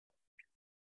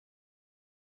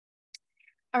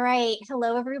All right.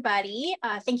 Hello, everybody.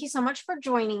 Thank you so much for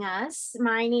joining us.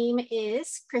 My name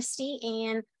is Christy,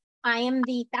 and I am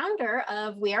the founder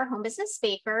of We Are Home Business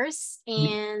Bakers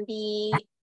and the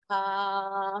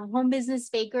Home Business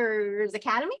Bakers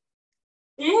Academy.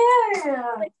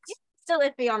 Yeah. Still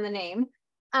iffy on the name.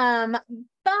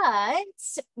 But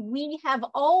we have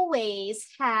always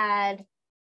had,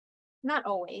 not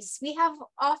always, we have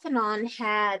off and on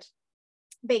had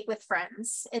Bake with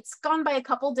Friends. It's gone by a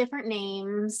couple different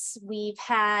names. We've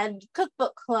had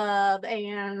Cookbook Club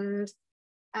and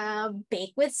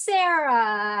Bake with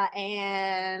Sarah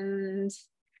and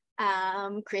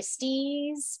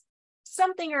Christie's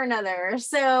something or another.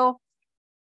 So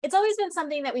it's always been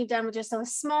something that we've done with just a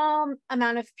small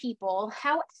amount of people.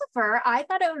 However, I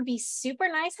thought it would be super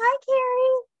nice, hi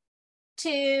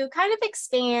Carrie, to kind of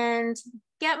expand,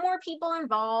 get more people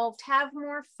involved, have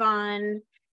more fun.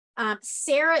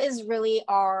 Sarah is really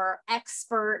our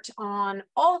expert on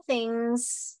all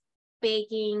things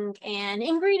baking and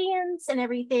ingredients and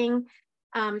everything.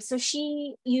 So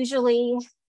she usually,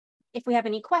 if we have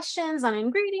any questions on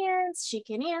ingredients, she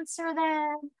can answer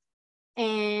them.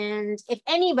 And if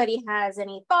anybody has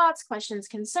any thoughts, questions,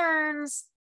 concerns,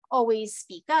 always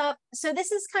speak up. So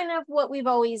this is kind of what we've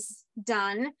always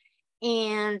done.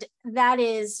 And that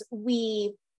is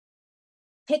we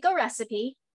pick a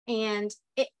recipe and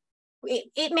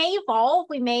it may evolve.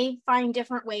 We may find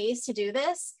different ways to do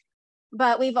this,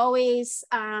 but we've always,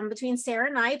 between Sarah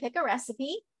and I, pick a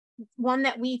recipe, one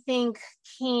that we think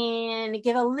can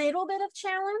give a little bit of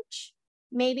challenge,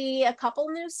 maybe a couple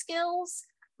new skills,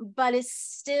 but is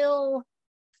still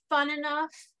fun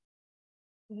enough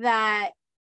that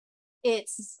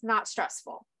it's not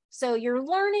stressful. So you're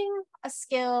learning a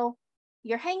skill,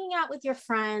 you're hanging out with your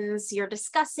friends, you're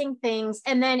discussing things.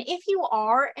 And then if you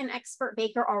are an expert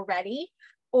baker already,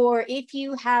 or if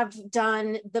you have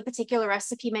done the particular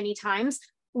recipe many times,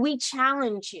 we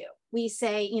challenge you. We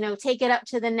say, take it up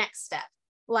to the next step.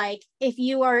 Like if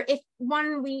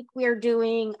 1 week we're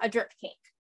doing a drip cake,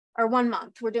 or 1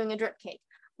 month we're doing a drip cake.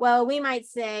 Well, we might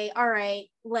say, all right,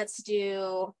 let's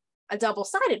do a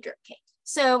double-sided drip cake.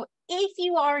 So if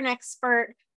you are an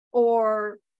expert,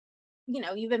 or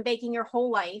you've been baking your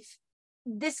whole life,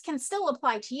 this can still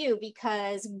apply to you,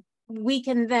 because we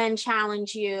can then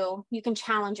challenge you. You can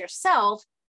challenge yourself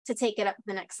to take it up to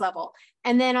the next level.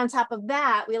 And then on top of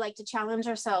that, we like to challenge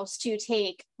ourselves to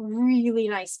take really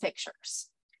nice pictures.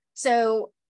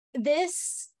 So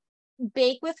this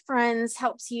Bake with Friends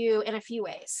helps you in a few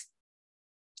ways.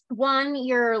 1,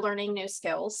 you're learning new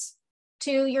skills.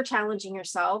 2, you're challenging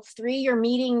yourself. 3, you're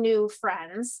meeting new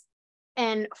friends.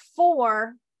 And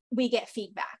 4, we get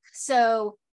feedback.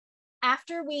 So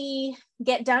after we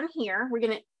get done here,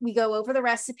 we go over the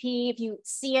recipe. If you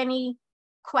see any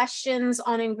questions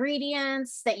on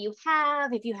ingredients that you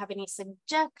have, if you have any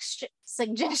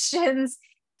suggestions,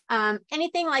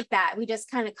 anything like that, we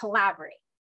just kind of collaborate.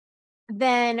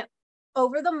 Then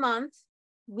over the month,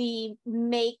 we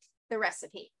make the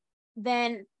recipe.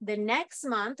 Then the next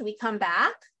month we come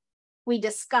back, we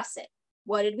discuss it.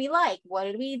 What did we like? What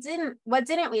didn't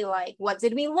we like? What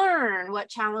did we learn? What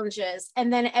challenges?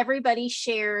 And then everybody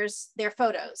shares their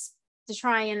photos to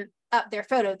try and up their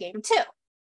photo game too.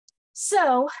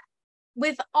 So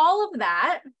with all of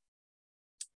that,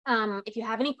 if you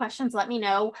have any questions, let me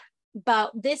know.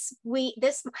 But I don't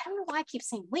know why I keep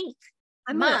saying week.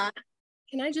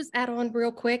 Can I just add on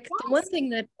real quick? Yes. The one thing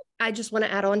that I just want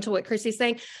to add on to what Chrissy's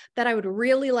saying that I would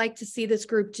really like to see this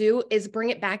group do is bring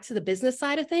it back to the business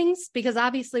side of things, because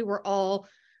obviously we're all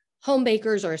home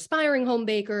bakers or aspiring home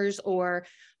bakers or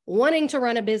wanting to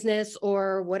run a business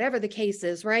or whatever the case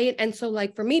is, right? And so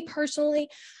like for me personally,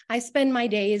 I spend my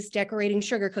days decorating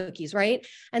sugar cookies, right?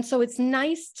 And so it's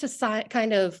nice to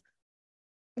kind of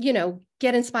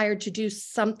get inspired to do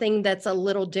something that's a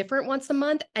little different once a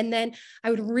month. And then I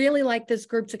would really like this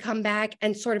group to come back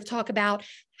and sort of talk about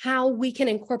how we can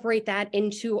incorporate that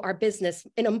into our business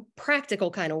in a practical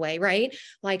kind of way, right?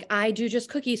 Like I do just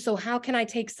cookies. So how can I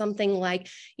take something like,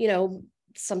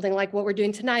 something like what we're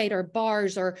doing tonight, or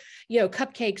bars, or,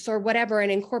 cupcakes or whatever,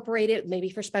 and incorporate it maybe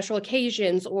for special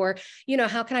occasions, or,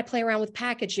 how can I play around with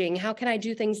packaging? How can I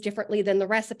do things differently than the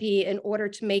recipe in order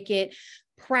to make it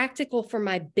practical for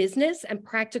my business and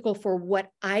practical for what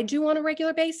I do on a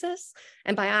regular basis?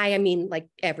 And by I mean like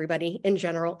everybody in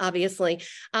general, obviously.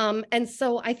 And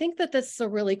so I think that this is a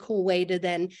really cool way to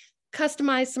then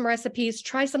customize some recipes,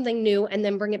 try something new, and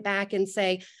then bring it back and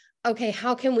say, okay,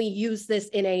 how can we use this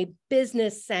in a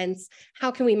business sense? How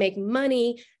can we make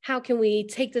money? How can we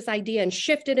take this idea and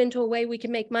shift it into a way we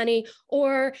can make money?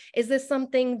 Or is this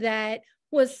something that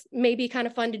was maybe kind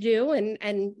of fun to do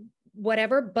and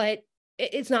whatever, but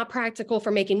it's not practical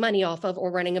for making money off of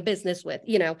or running a business with,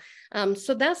 you know.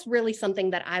 So that's really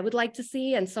something that I would like to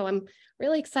see. And so I'm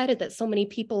really excited that so many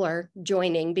people are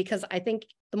joining, because I think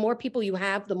the more people you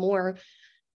have, the more,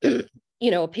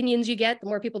 you know, opinions you get, the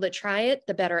more people that try it,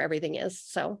 the better everything is.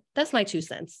 So that's my 2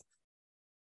 cents.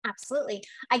 Absolutely.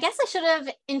 I guess I should have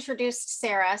introduced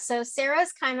Sarah. So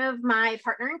Sarah's kind of my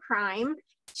partner in crime.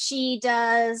 She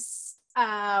does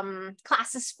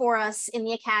classes for us in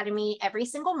the academy every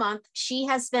single month. She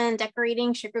has been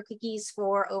decorating shortbread cookies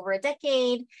for over a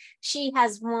decade. She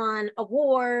has won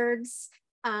awards.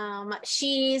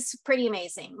 She's pretty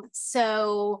amazing.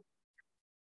 So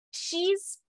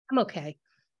I'm okay.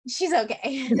 She's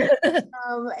okay.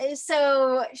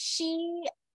 So she,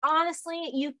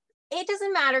 honestly, it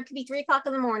doesn't matter. It could be 3 o'clock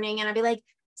in the morning and I'd be like,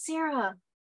 Sarah,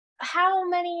 how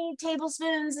many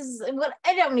tablespoons is what?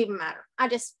 It don't even matter.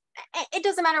 It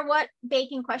doesn't matter what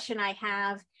baking question I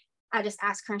have. I just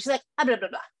ask her and she's like, blah, blah,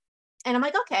 blah. And I'm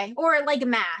like, okay. Or like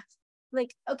math,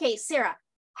 like, okay, Sarah,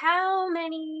 how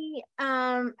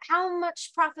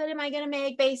much profit am I going to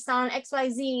make based on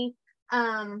XYZ?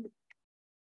 I'm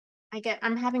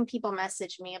having people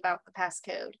message me about the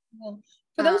passcode. Well,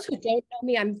 for those who don't know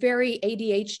me, I'm very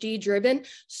ADHD driven.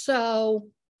 So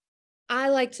I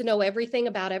like to know everything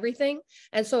about everything.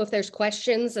 And so if there's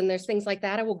questions and there's things like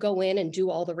that, I will go in and do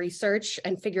all the research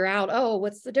and figure out, oh,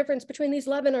 what's the difference between these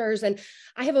leaveners? And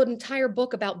I have an entire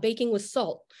book about baking with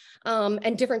salt,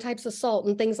 and different types of salt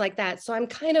and things like that. So I'm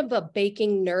kind of a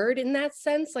baking nerd in that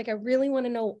sense. Like I really want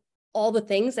to know all the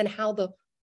things and how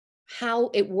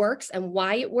it works and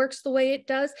why it works the way it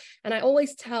does. And I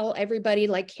always tell everybody,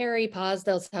 like Carrie Paz,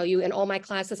 they'll tell you in all my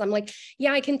classes, I'm like,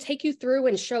 yeah, I can take you through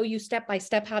and show you step by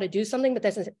step how to do something, but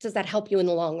does that help you in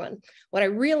the long run? What I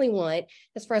really want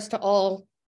is for us to all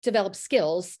develop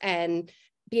skills and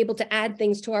be able to add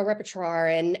things to our repertoire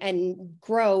and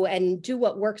grow and do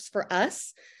what works for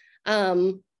us,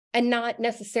 and not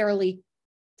necessarily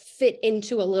fit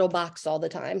into a little box all the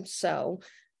time. So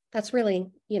that's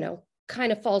really, you know,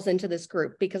 kind of falls into this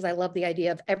group, because I love the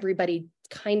idea of everybody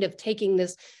kind of taking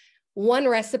this one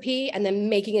recipe and then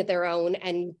making it their own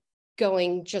and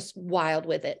going just wild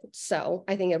with it. So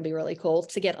I think it'll be really cool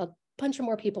to get a bunch of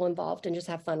more people involved and just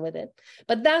have fun with it.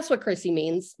 But that's what Chrissy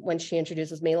means when she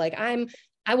introduces me. Like I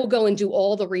will go and do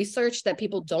all the research that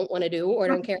people don't want to do or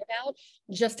don't care about,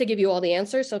 just to give you all the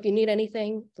answers. So if you need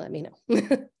anything, let me know.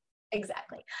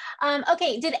 Exactly.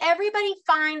 Okay. Did everybody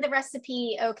find the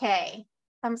recipe okay?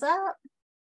 Thumbs up,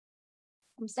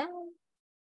 thumbs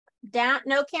down,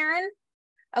 no, Karen?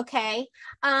 Okay,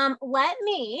 let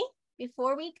me,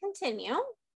 before we continue,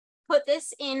 put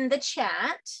this in the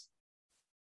chat.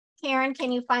 Karen,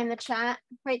 can you find the chat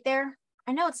right there?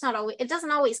 I know it's not always, it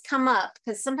doesn't always come up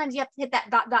because sometimes you have to hit that ...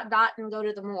 and go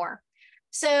to the more.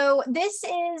 So this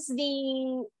is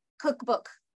the cookbook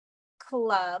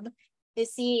club. It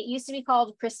used to be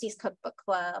called Christie's Cookbook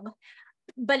Club,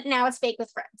 but now it's Bake with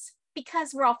Friends,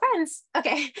 because we're all friends.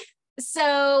 Okay,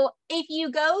 so if you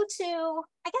go to,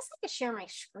 I guess I could share my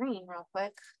screen real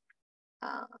quick.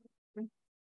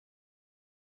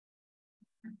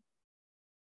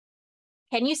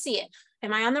 Can you see it?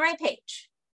 Am I on the right page?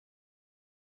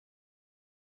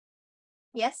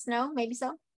 Yes, no, maybe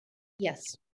so?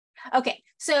 Yes. Okay,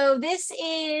 so this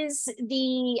is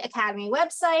the Academy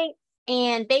website,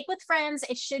 and Bake with Friends,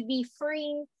 it should be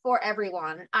free for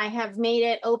everyone. I have made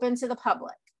it open to the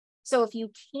public. So if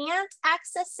you can't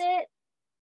access it,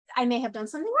 I may have done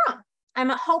something wrong. I'm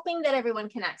hoping that everyone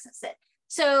can access it.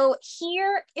 So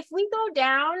here, if we go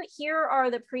down, here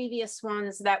are the previous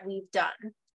ones that we've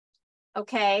done.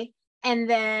 Okay, and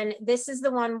then this is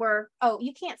the one where, oh,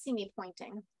 you can't see me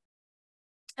pointing.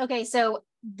 Okay, so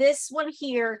this one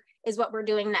here is what we're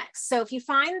doing next. So if you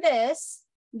find this,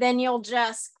 then you'll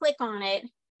just click on it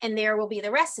and there will be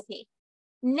the recipe.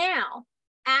 Now,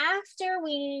 after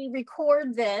we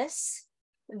record this,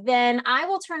 then I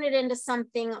will turn it into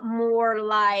something more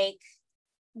like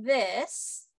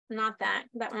this. Not that,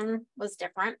 that one was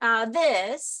different.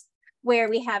 This, where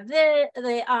we have the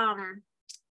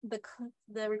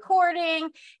recording,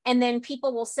 and then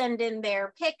people will send in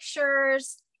their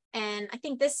pictures. And I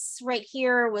think this right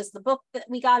here was the book that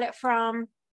we got it from.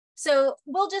 So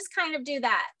we'll just kind of do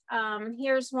that.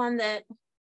 Here's one that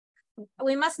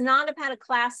we must not have had a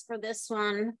class for this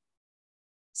one.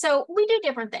 So we do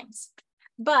different things,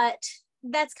 but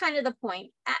that's kind of the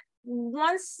point.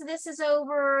 Once this is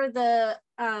over, the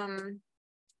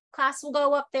class will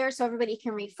go up there so everybody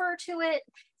can refer to it.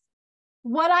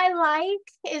 What I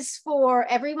like is for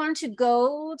everyone to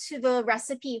go to the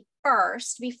recipe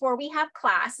first before we have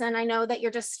class. And I know that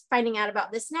you're just finding out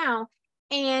about this now,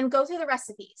 and go through the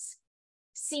recipes.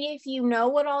 See if you know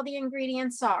what all the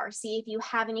ingredients are. See if you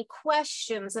have any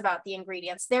questions about the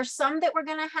ingredients. There's some that we're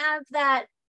going to have that,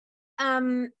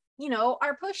 you know,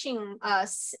 are pushing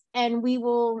us, and we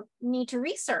will need to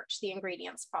research the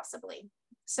ingredients possibly.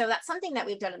 So that's something that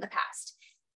we've done in the past.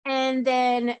 And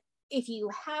then if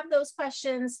you have those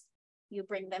questions, you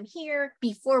bring them here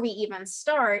before we even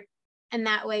start. And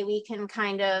that way we can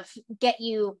kind of get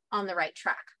you on the right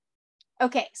track.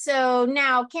 Okay, so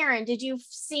now, Karen, did you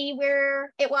see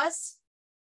where it was?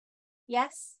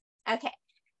 Yes? Okay.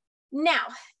 Now,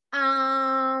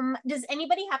 does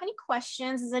anybody have any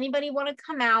questions? Does anybody want to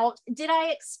come out? Did I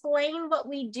explain what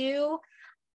we do?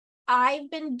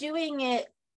 I've been doing it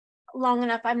long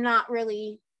enough. I'm not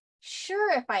really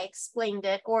sure if I explained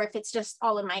it or if it's just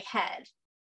all in my head.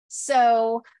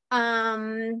 So,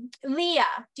 Leah,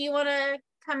 do you want to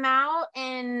come out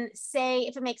and say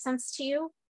if it makes sense to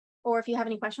you? Or if you have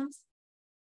any questions?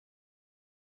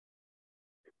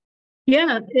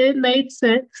 Yeah, it made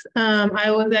sense. I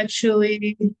was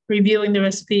actually reviewing the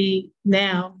recipe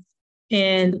now,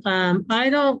 and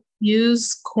I don't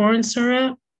use corn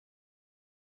syrup.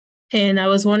 And I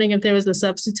was wondering if there was a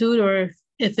substitute or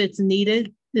if it's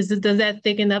needed. Does that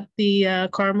thicken up the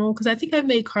caramel? Because I think I've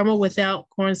made caramel without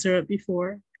corn syrup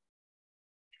before.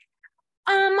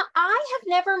 I have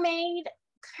never made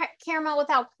caramel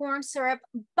without corn syrup,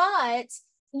 but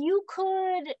you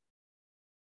could,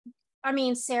 I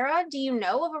mean, Sarah, do you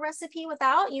know of a recipe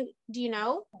without? Do you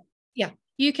know? Yeah,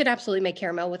 you could absolutely make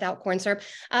caramel without corn syrup.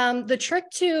 The trick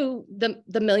to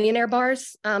the Millionaire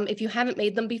bars, if you haven't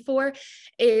made them before,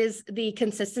 is the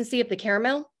consistency of the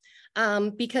caramel.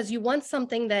 Because you want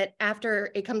something that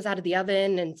after it comes out of the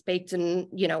oven and it's baked and,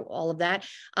 you know, all of that,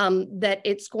 that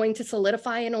it's going to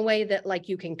solidify in a way that like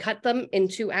you can cut them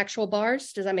into actual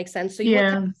bars. Does that make sense? So you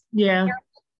want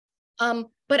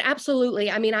but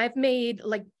absolutely. I mean, I've made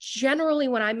like generally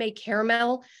when I make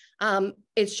caramel,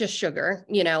 it's just sugar,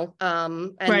 you know,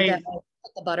 and then I'll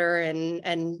put the butter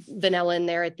and vanilla in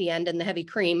there at the end and the heavy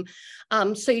cream.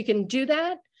 So you can do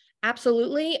that.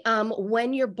 Absolutely.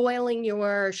 When you're boiling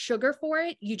your sugar for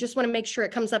it, you just want to make sure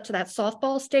it comes up to that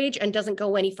softball stage and doesn't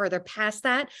go any further past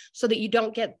that so that you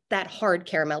don't get that hard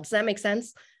caramel. Does that make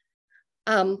sense?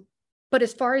 But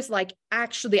as far as like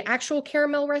the actual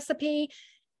caramel recipe,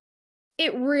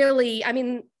 it really, I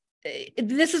mean,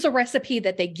 this is a recipe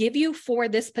that they give you for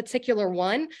this particular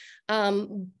one,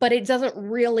 but it doesn't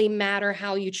really matter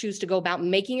how you choose to go about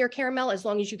making your caramel as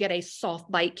long as you get a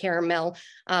soft bite caramel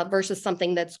versus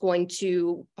something that's going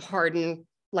to harden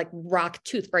like rock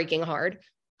tooth breaking hard.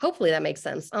 Hopefully that makes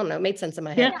sense. I don't know, it made sense in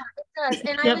my head. Yeah, it does.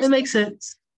 And it makes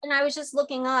sense. And I was just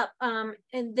looking up,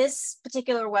 and this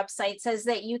particular website says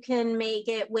that you can make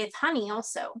it with honey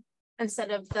also instead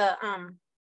of the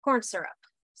corn syrup.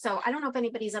 So I don't know if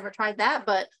anybody's ever tried that,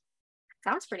 but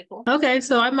sounds pretty cool. Okay,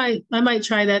 so I might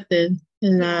try that then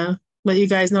and let you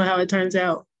guys know how it turns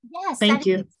out. Yes, thank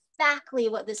you. Exactly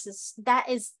what this is. That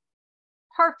is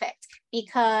perfect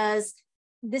because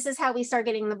this is how we start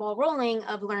getting the ball rolling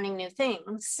of learning new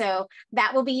things. So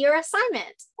that will be your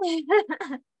assignment.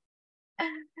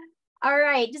 All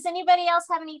right. Does anybody else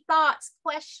have any thoughts,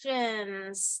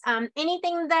 questions,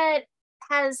 anything that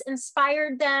has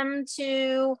inspired them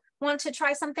to want to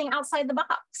try something outside the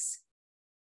box?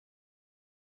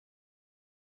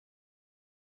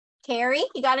 Carrie,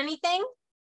 you got anything?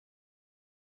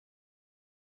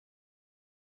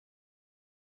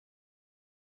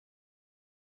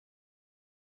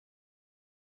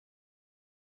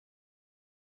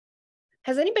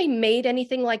 Has anybody made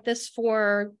anything like this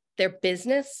for their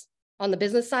business on the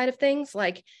business side of things?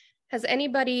 Like, does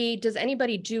anybody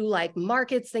do like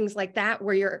markets, things like that,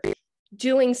 where you're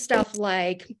doing stuff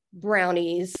like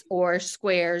brownies or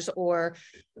squares or,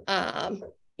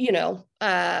 you know,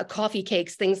 coffee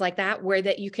cakes, things like that, where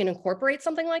that you can incorporate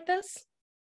something like this?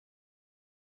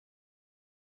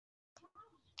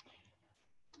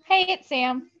 Hey, it's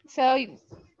Sam. So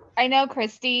I know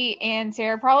Christy and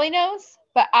Sarah probably knows,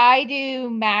 but I do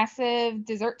massive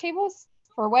dessert tables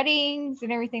for weddings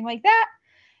and everything like that.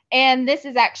 And this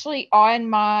is actually on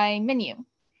my menu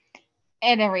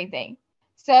and everything.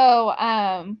 So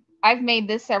I've made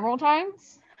this several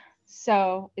times.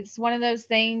 So it's one of those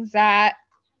things that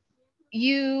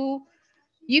you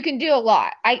can do a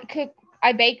lot.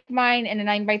 I baked mine in a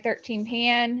 9x13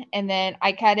 pan, and then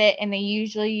I cut it, and they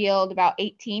usually yield about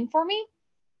 18 for me.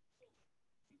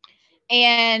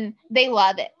 And they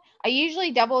love it. I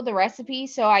usually double the recipe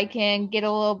so I can get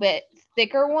a little bit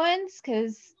thicker ones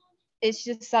because it's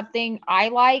just something I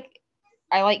like.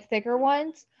 I like thicker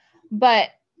ones, but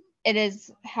that's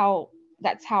how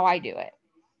I do it.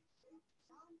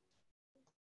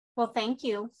 Well, thank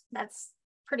you. That's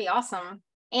pretty awesome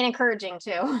and encouraging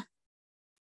too.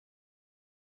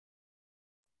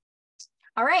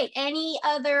 All right, any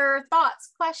other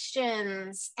thoughts,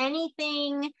 questions,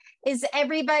 anything? Is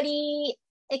everybody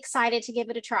excited to give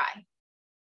it a try?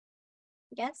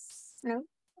 Yes, no,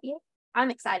 yeah,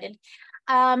 I'm excited.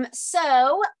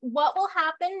 So what will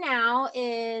happen now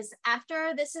is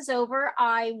after this is over,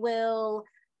 I will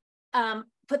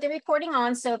put the recording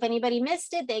on. So if anybody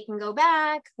missed it, they can go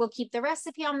back. We'll keep the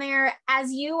recipe on there.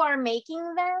 As you are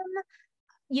making them,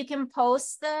 you can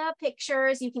post the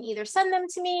pictures. You can either send them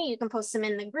to me, you can post them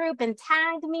in the group and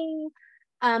tag me.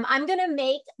 I'm going to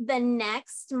make the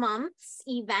next month's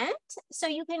event, so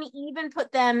you can even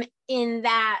put them in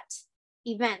that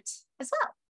event as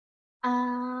well.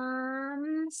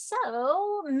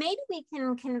 So maybe we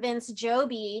can convince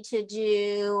Joby to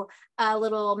do a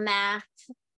little math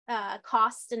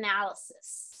cost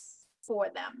analysis for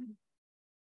them.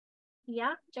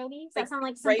 Yeah, Joby, does that sound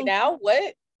like something? Right now?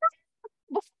 What?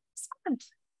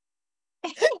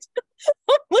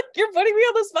 Look, you're putting me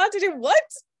on the spot to do what?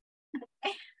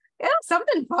 Yeah,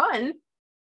 something fun.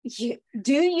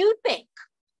 Do you think,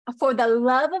 for the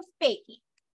love of baking,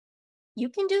 you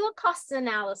can do a cost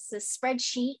analysis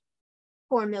spreadsheet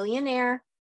for Millionaire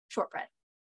Shortbread?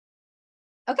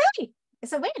 Okay,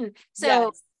 it's a win. So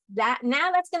yes,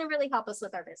 that's going to really help us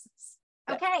with our business.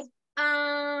 Yes. Okay.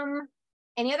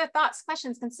 Any other thoughts,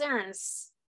 questions,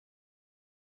 concerns?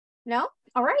 No?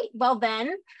 All right. Well,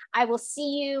 then I will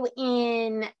see you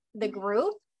in the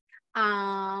group.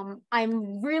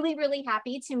 I'm really, really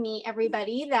happy to meet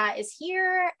everybody that is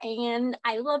here, and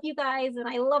I love you guys, and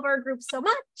I love our group so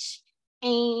much.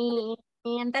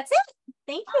 And that's it.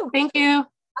 Thank you. Thank you.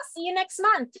 I'll see you next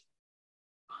month.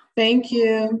 Thank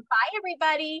you. Bye,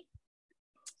 everybody.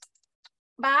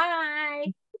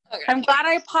 Bye. Okay. I'm glad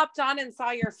I popped on and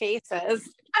saw your faces.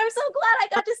 I'm so glad I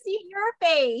got to see your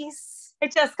face. I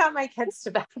just got my kids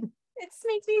to bed. It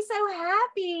makes me so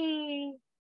happy.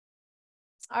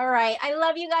 All right. I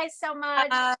love you guys so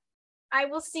much. I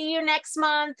will see you next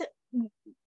month.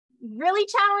 Really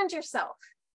challenge yourself.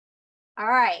 All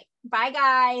right. Bye,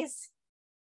 guys.